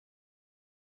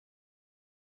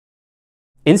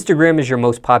Instagram is your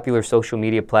most popular social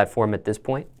media platform at this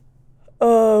point?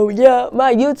 Oh, yeah,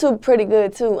 my YouTube pretty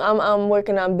good too. I'm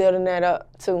working on building that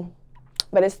up too,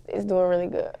 but it's doing really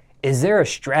good. Is there a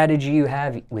strategy you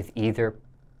have with either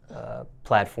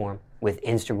platform, with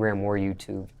Instagram or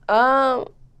YouTube?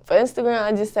 For Instagram,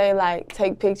 I just say like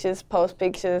take pictures, post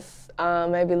pictures,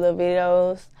 maybe little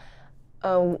videos.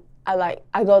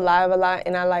 I go live a lot,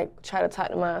 and I like try to talk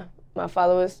to my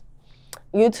followers.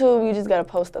 YouTube, you just gotta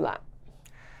post a lot.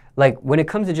 Like, when it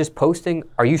comes to just posting,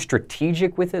 are you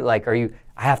strategic with it? Like, I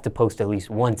have to post at least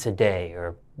once a day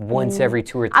or once every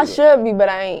 2 or 3 I should be, but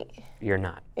I ain't. You're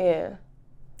not. Yeah.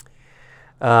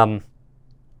 Now,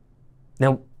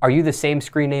 are you the same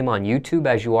screen name on YouTube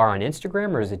as you are on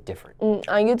Instagram, or is it different? On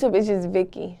YouTube, it's just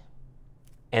Vicky.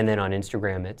 And then on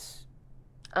Instagram, it's?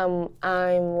 I'm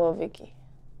Woah Vicky.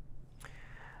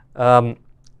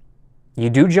 You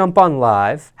do jump on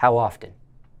live. How often?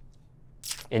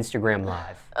 Instagram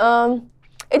Live.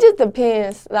 It just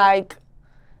depends. Like,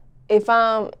 if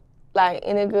I'm like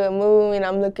in a good mood and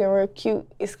I'm looking real cute,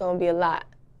 it's gonna be a lot.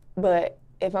 But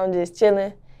if I'm just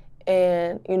chilling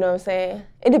and you know what I'm saying,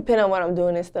 it depends on what I'm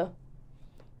doing and stuff.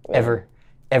 Yeah.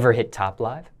 Ever hit top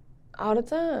live? All the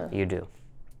time. You do.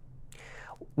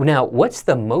 Now, what's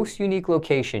the most unique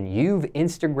location you've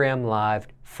Instagram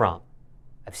lived from?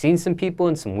 I've seen some people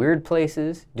in some weird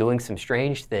places doing some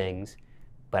strange things,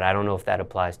 but I don't know if that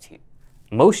applies to you.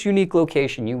 Most unique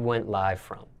location you went live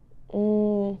from?